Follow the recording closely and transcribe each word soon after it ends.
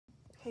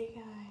Hey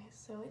guys,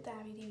 so it's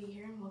Abby TV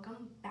here and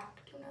welcome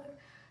back to another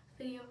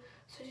video.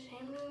 So today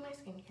I'm doing my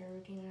skincare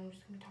routine and I'm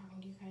just going to be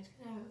talking to you guys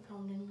because I haven't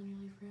filmed in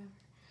literally forever.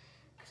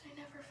 Because I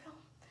never film.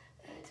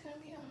 And it's going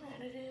to be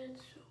unedited,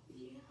 so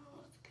yeah,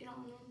 let's get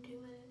on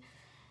into it.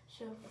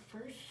 So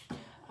first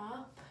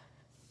up,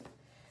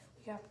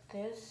 we got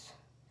this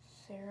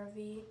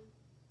CeraVe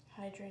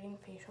Hydrating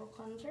Facial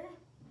Cleanser.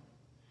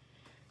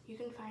 You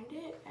can find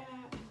it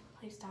at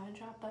Style &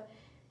 Shop, but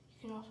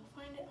you can also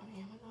find it on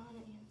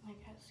Amazon and like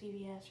at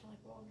CVS or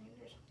like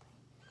Walgreens or something.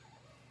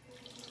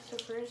 So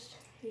first,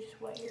 you just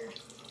wet your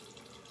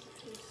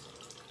face.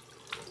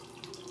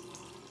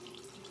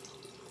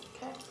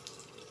 Okay.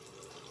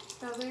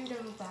 Now that you're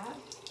done with that,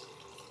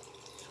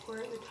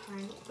 squirt the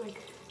tiny,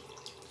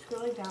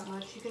 squirt like that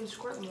much. You can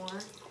squirt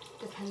more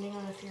depending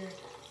on if your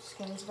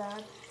skin's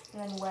bad.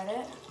 And then wet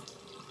it,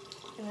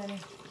 and then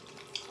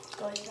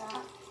go like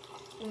that,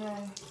 and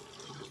then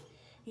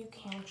you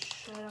can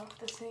shut it off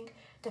the sink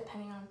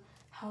depending on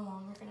how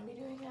long you're gonna be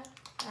doing it.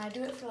 And I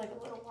do it for like a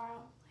little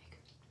while.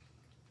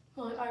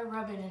 I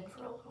rub it in for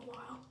a little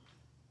while.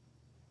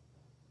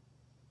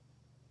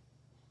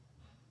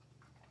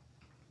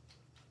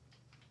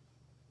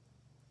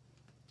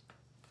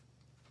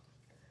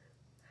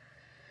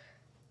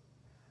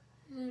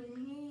 Then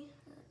me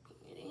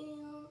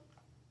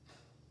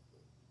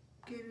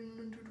getting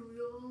into the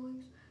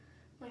vlogs.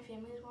 My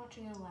family's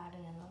watching Aladdin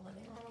in the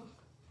living room.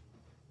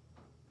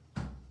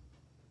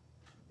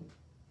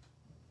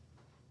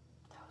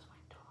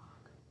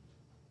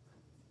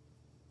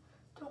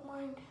 Don't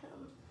mind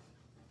him.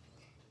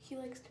 He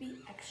likes to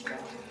be extra.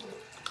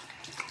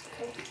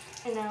 Okay,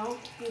 and now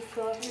you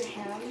fill up your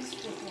hands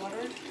with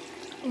water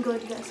and go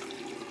like this.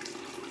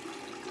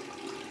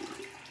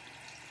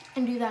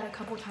 And do that a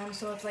couple times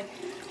so it's like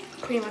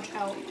pretty much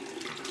out.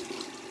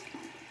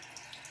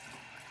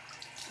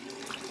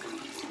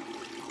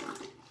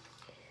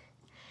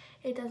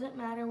 It doesn't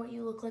matter what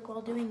you look like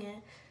while doing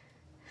it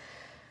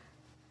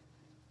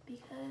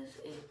because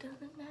it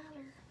doesn't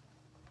matter.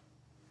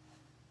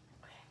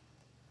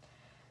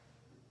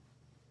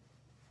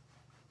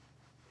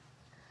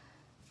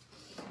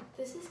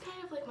 This is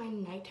kind of like my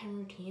nighttime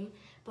routine,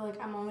 but like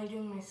I'm only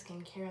doing my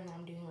skincare and then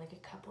I'm doing like a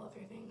couple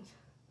other things.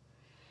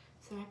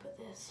 So then I put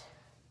this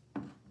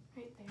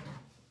right there.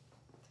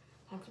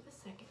 Time for the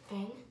second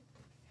thing.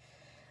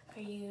 I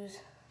use,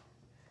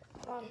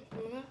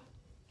 okay,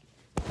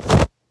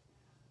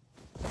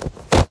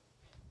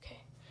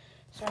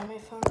 sorry my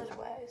phone is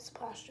wet, it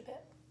splashed a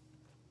bit.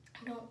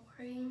 Don't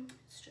worry,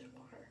 it's just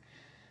water.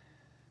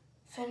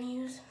 So I'm gonna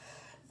use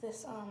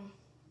this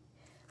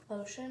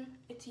lotion.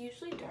 It's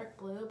usually dark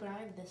blue, but I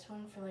have this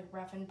one for like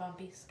rough and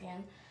bumpy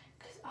skin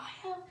because I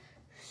have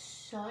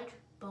such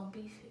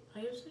bumpy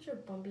face. It's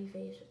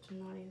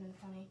not even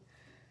funny.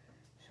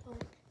 So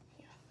like,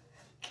 yeah.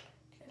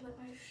 I like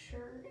my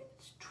shirt.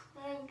 It's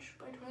Trench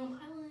by 21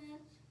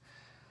 Pilots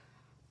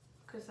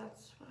because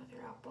that's one of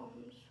their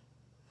albums.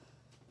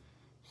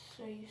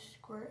 So you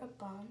squirt a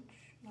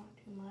bunch, not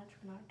too much,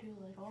 but not too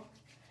little.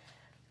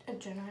 A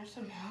generous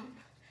amount.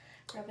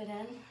 Rub it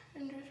in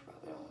and just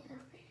rub it on your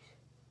face.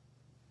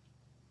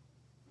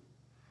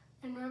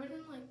 And rub it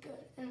in like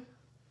good. And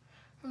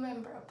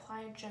remember,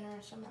 apply a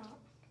generous amount.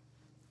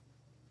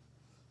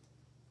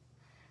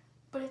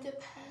 But it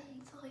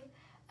depends. Like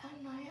at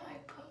night, I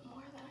put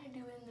more than I do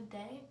in the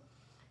day.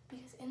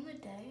 Because in the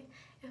day,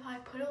 if I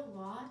put a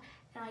lot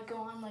and I go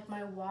on like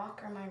my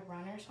walk or my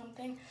run or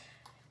something,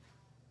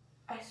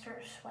 I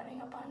start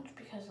sweating a bunch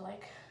because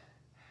like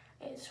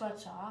it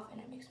sweats off and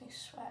it makes me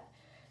sweat.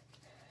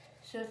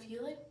 So if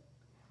you like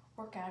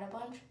work out a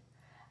bunch,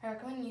 I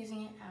recommend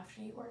using it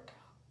after you work out.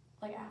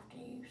 Like after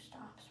you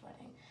stop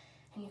sweating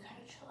and you kind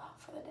of chill out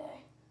for the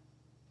day.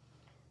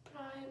 But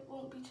I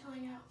won't be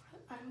chilling out.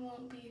 I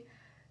won't be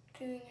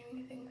doing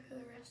anything for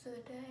the rest of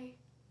the day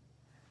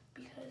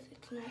because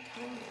it's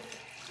nighttime.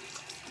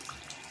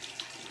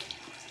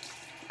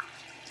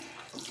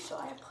 So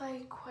I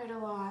apply quite a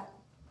lot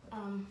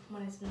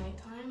when it's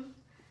nighttime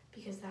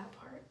because that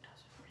part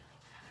doesn't really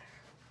matter.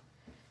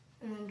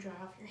 And then dry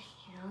off your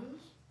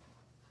hands.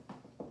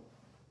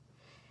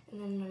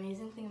 And then the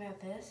amazing thing about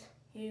this,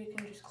 you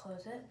can just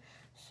close it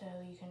so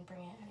you can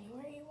bring it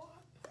anywhere you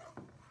want.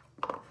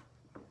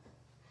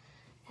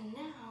 And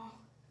now,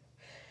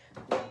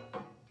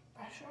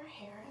 brush our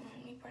hair and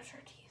then we brush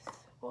our teeth.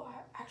 Well,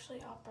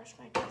 actually, I'll brush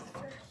my teeth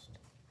first.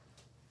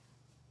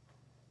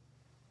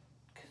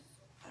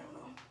 Because, I don't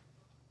know.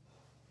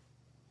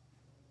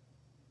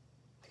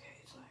 Okay,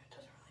 it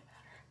doesn't really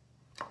matter.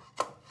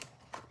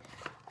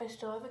 I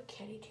still have a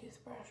kitty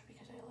toothbrush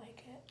because I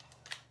like it.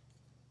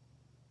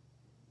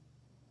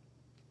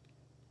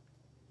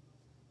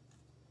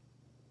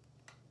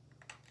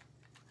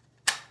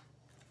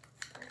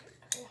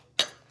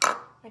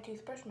 My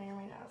toothbrush may or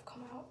may not have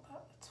come out,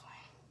 but it's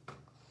fine.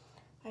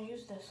 I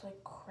use this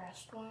like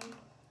Crest one.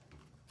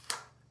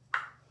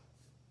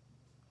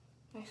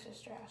 My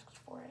sister asks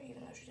for it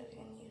even though she doesn't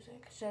even use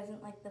it. She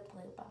doesn't like the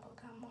blue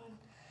bubblegum one.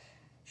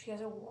 She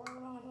has a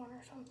watermelon one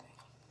or something.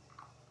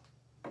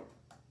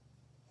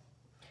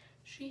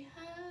 She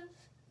has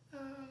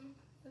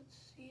Let's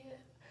see it.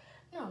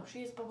 No,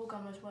 she has bubble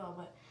gum as well,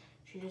 but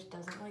she just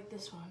doesn't like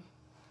this one.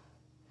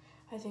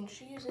 I think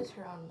she uses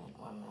her own mint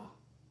one though.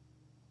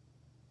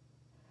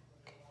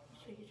 Okay,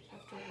 so you just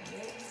have to rub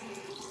it.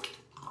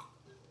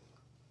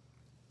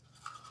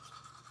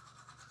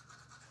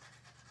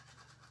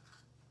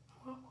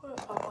 I'll put it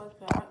up like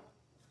that.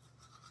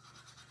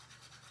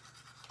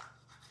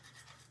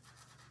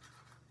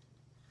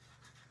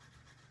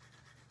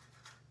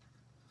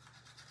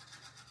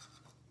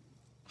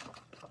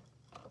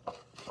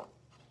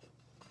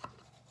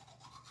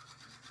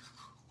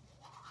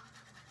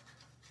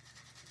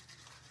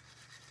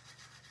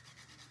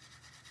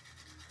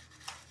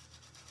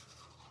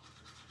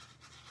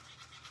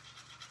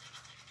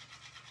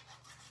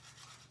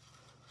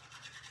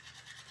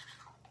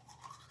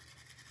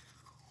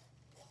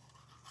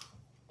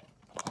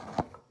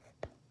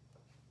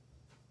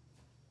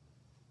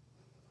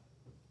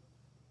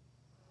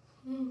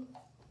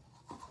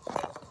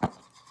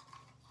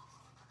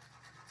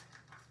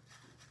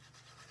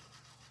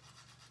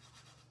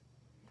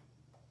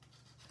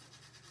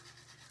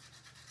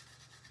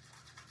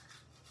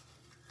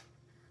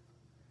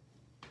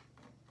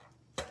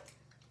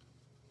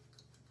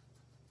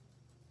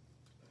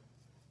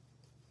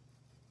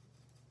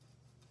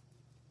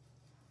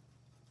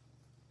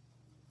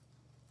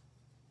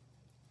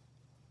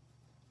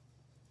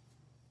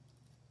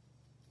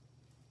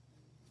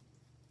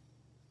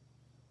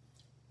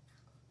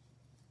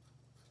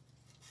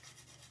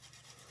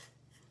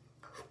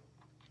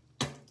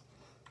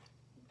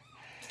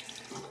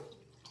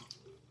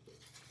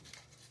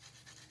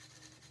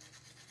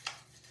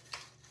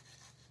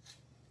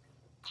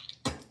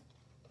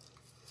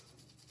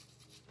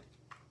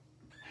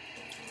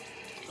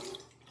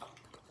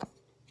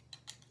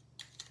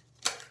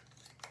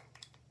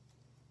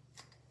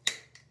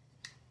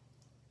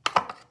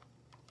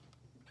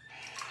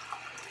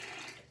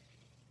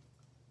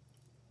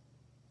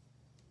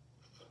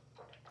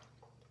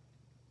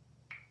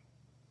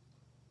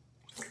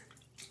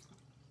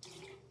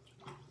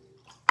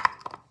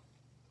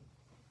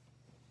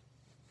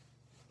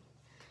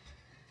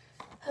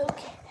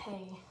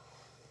 Okay,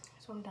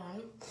 so I'm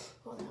done.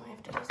 Well, now I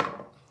have to use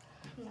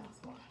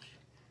mouthwash.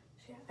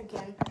 So yeah,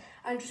 again,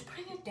 I'm just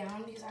putting it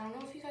down because I don't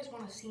know if you guys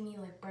want to see me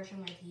like brushing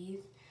my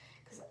teeth.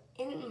 Because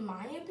in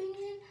my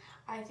opinion,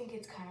 I think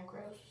it's kind of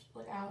gross.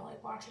 Like I don't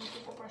like watching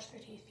people brush their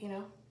teeth, you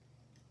know?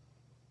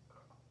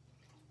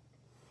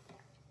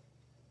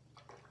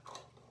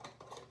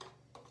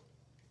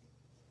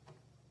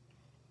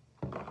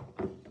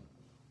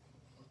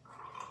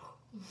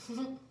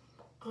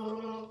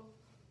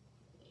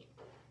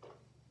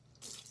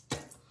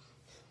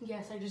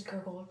 Yes, I just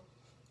gurgled.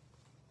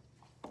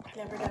 I've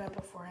never done it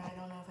before and I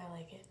don't know if I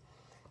like it.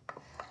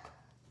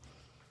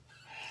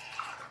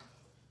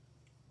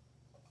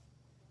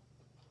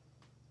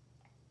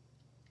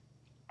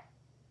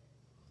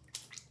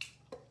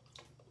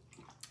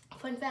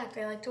 Fun fact,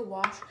 I like to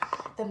wash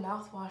the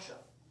mouthwash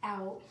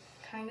out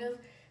kind of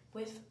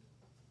with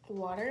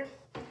water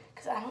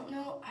because I don't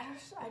know,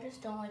 I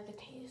just don't like the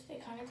taste.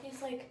 It kind of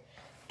tastes like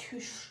too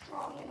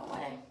strong in a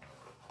way.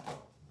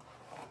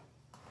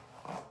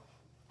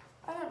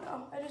 I don't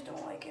know, I just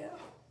don't like it.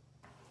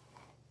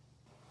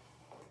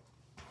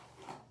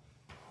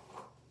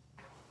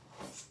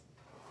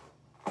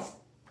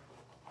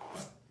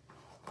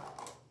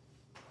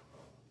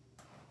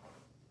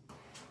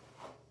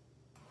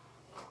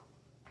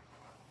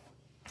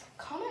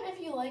 Comment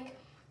if you like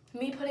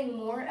me putting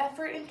more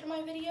effort into my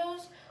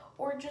videos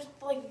or just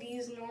like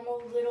these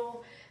normal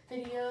little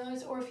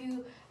videos, or if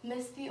you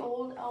miss the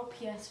old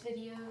LPS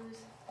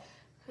videos,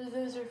 because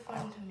those are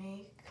fun to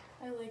make.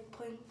 I like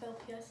playing with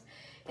LPS.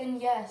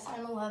 And yes,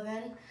 I'm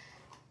 11.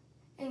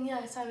 And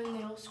yes, I'm in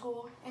middle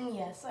school. And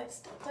yes, I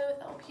still play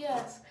with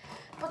LPS.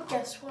 But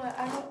guess what?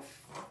 I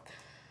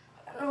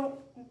don't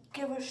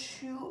give a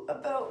shoot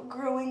about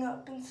growing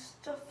up and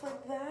stuff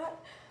like that.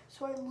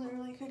 So I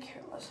literally could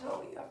care less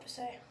about what you have to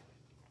say.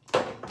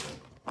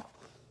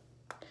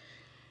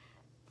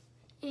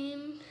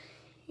 And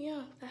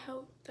yeah,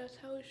 that's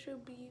how it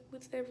should be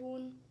with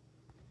everyone.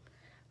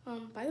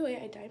 By the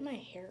way, I dyed my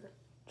hair.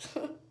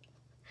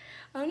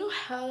 I don't know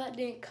how that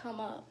didn't come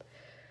up,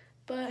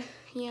 but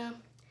yeah,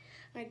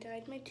 I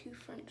dyed my two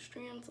front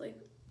strands like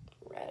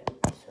red.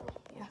 So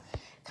yeah,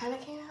 kind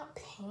of came out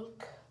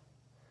pink,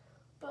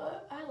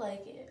 but I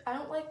like it. I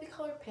don't like the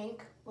color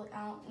pink. Like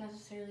I don't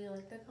necessarily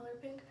like the color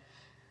pink,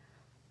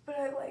 but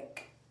I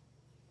like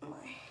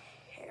my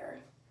hair,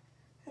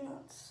 and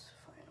that's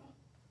final.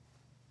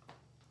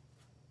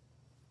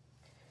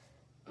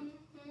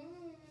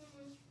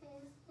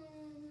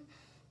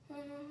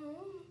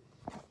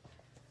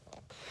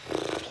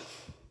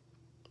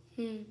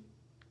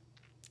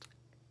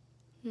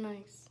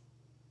 Nice.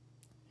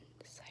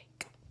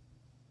 Psych.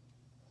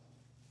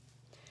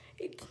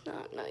 It's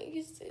not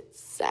nice, it's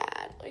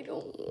sad. I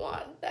don't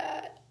want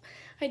that.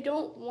 I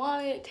don't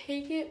want it.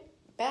 Take it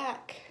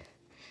back.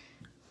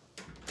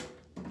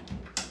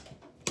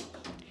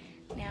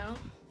 Now,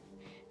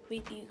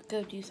 we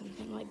go do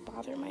something like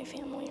bother my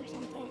family or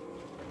something.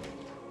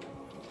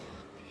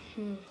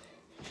 Who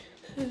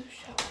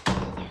shall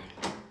bother?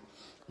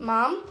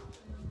 Mom?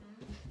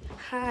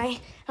 Hi.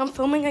 I'm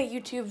filming a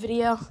YouTube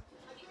video.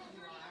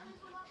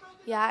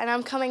 Yeah, and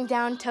I'm coming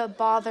down to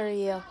bother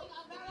you.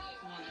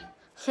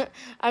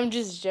 I'm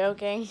just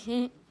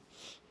joking.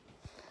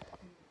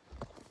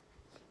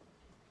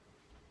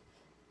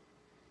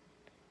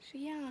 So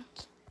yeah,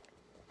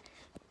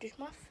 just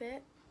my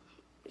fit.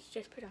 It's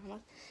just pajamas.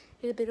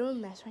 It's a bit of a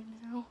mess right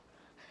now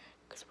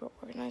because we're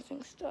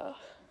organizing stuff.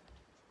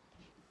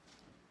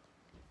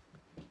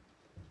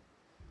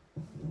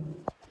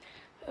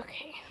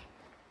 Okay.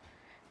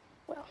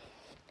 Well,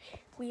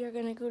 we are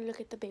gonna go look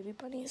at the baby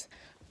bunnies.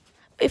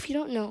 If you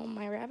don't know,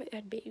 my rabbit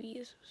had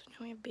babies, so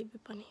now we have baby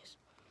bunnies.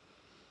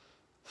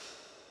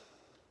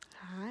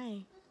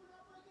 Hi.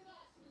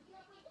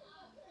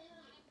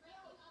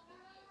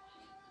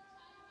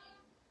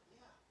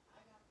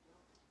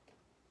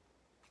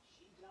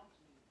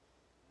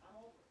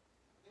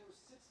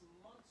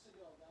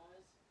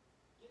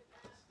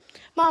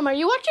 Mom, are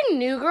you watching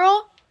New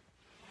Girl?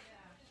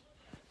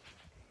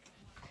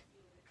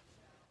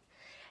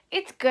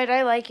 It's good,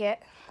 I like it.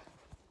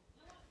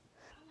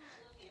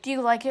 Do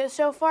you like it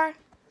so far?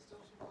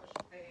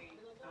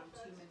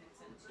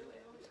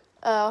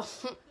 Oh.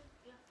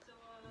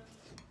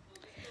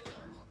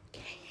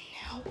 Okay,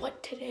 now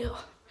what to do?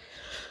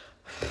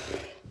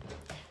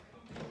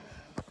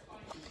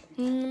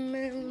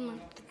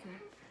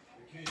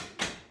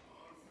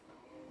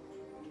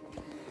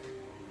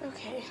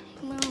 Okay,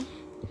 well,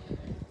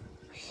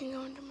 we can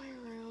go into my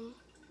room.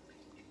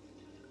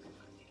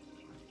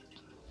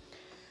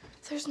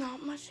 There's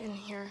not much in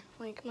here.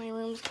 Like, my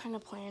room's kind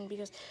of plain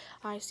because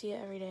I see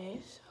it every day.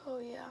 So,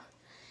 yeah.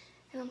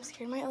 And I'm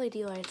scared of my LED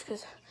lights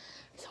because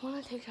someone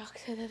on TikTok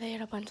said that they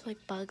had a bunch of,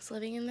 like, bugs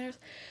living in theirs.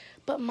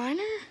 But mine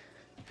are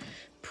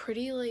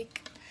pretty,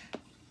 like,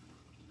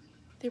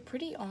 they're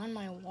pretty on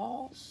my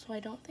walls. So I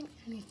don't think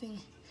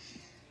anything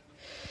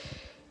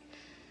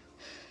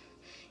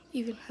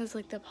even has,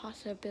 like, the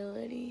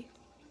possibility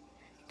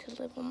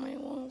to live on my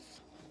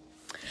walls.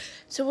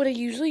 So what I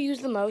usually use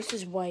the most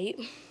is white.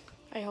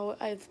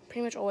 I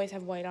pretty much always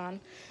have white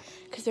on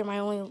because they're my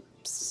only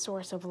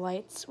source of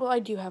lights. Well, I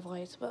do have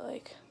lights, but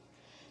like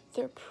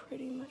they're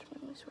pretty much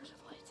my only source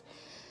of lights.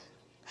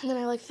 And then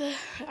I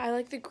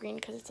like the green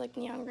because it's like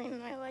neon green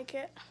and I like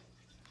it.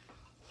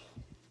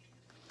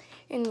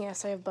 And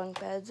yes, I have bunk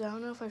beds. I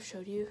don't know if I've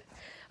showed you.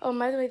 Oh,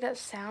 by the way, that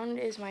sound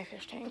is my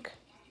fish tank.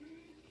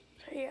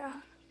 So yeah,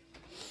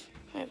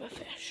 I have a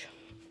fish.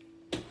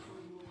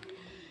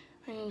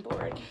 I'm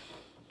bored.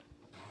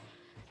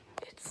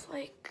 It's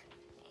like,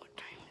 what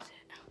time is it?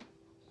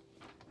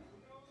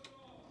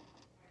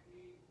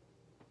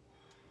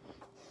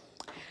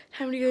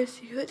 Time to go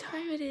see what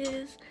time it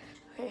is.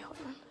 Okay, hold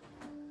on.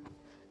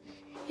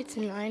 It's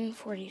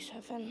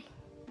 9:47, and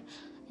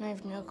I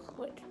have no clue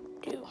what to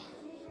do.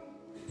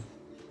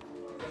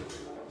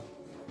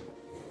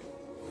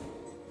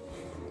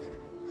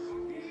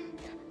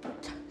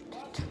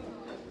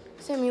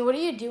 Sammy, what are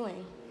you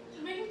doing?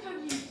 I'm making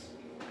cookies.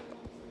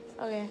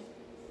 Okay.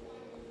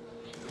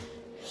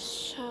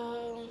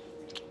 So,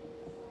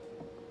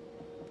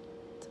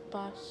 it's a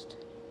bust.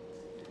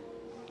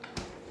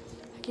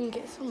 I can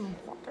get some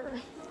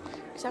water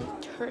because I'm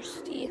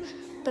thirsty,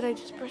 but I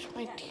just brushed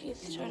my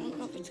teeth, so I don't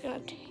know if it's gonna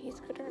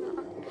taste good or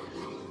not.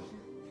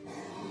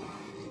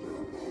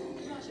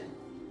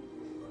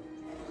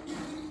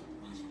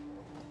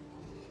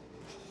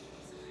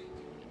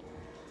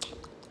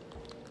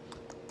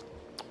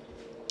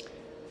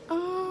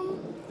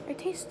 It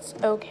tastes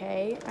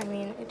okay. I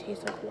mean, it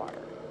tastes like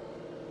water,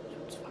 so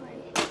it's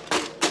fine.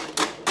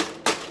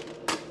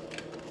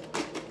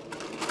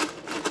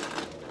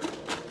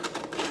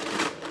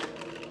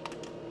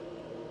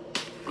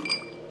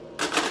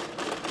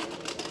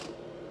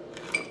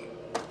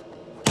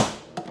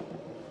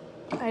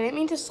 I didn't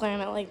mean to slam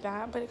it like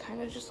that, but it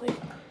kind of just like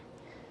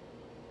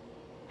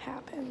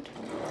happened.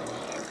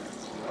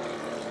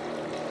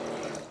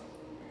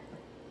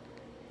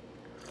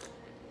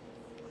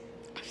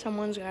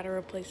 Someone's got to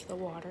replace the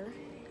water.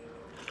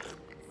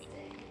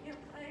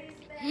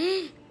 Do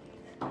you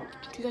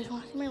guys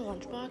want to see my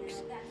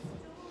lunchbox?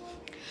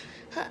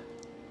 Huh.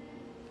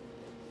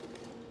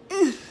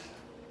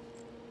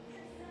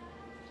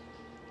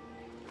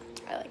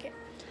 I like it.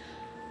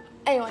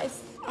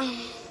 Anyways,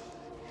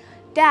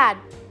 Dad,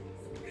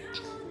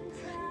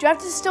 do I have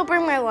to still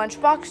bring my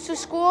lunchbox to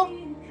school?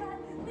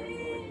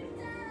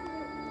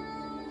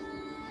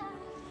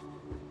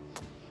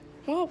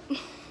 Well,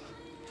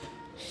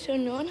 so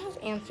no one has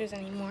answers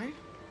anymore.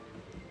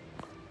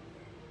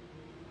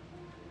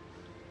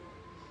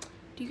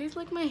 Do you guys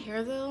like my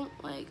hair though?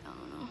 Like, I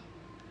don't know.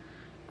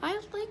 I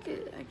like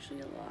it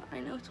actually a lot.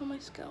 I know it's on my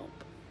scalp,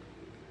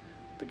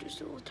 but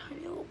just a little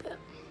tiny little bit.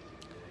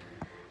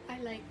 I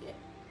like it.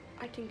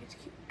 I think it's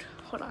cute.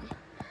 Hold on.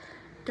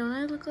 Don't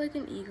I look like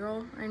an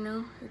e-girl? I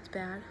know it's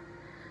bad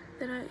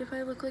that if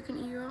I look like an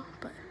e-girl,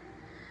 but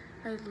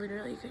I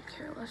literally could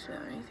care less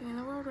about anything in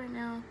the world right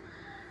now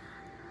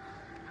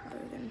other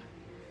than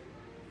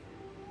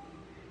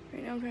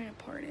Right now I'm trying to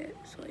part it,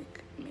 so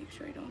like make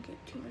sure I don't get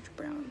too much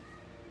brown.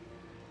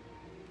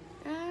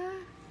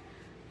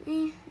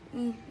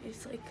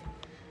 It's like,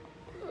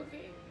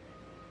 okay,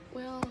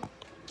 well,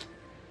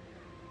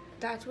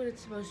 that's what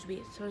it's supposed to be.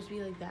 It's supposed to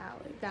be like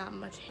that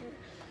much hair.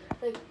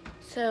 Like,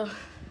 so,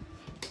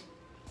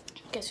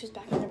 guess who's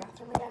back in the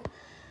bathroom again?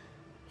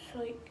 So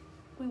like,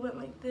 we went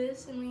like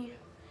this and we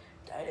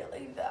dyed it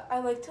like that. I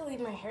like to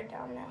leave my hair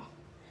down now,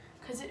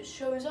 because it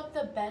shows up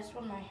the best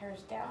when my hair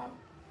is down.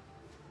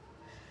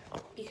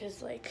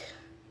 Because like,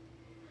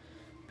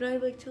 but I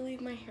like to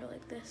leave my hair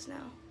like this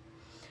now,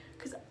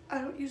 because I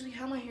don't usually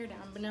have my hair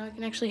down, but now I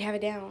can actually have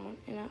it down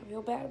and not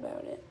feel bad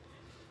about it,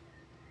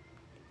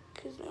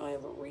 because now I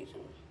have a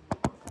reason.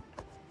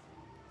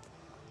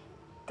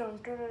 Dun,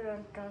 dun, dun,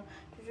 dun, dun,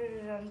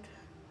 dun, dun.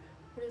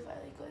 What if I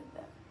like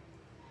that?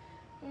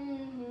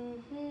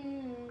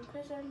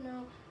 Cause I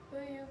know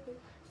where you go.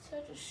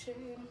 Such a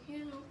shame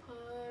you don't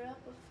put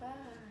up a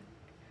fight.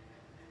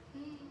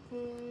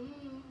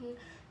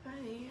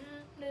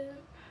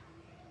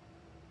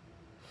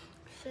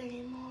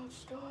 Same old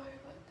story,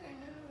 but they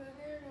never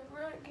get it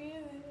right. Give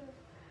it up.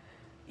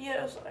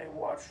 Yes, I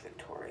watched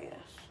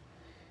Victorious.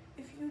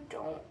 If you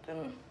don't,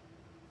 then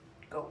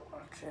go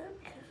watch it,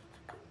 because it's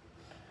a good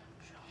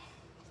show.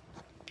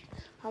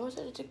 I almost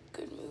said it's a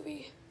good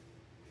movie.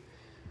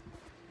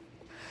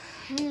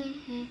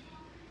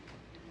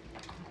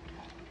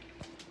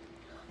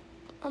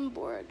 I'm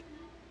bored.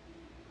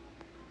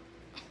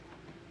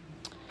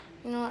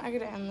 You know what, I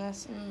gotta end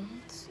this and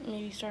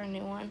maybe start a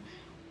new one.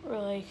 Or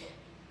like,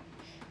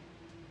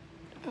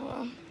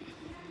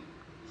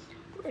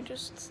 or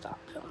just stop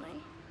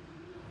filming.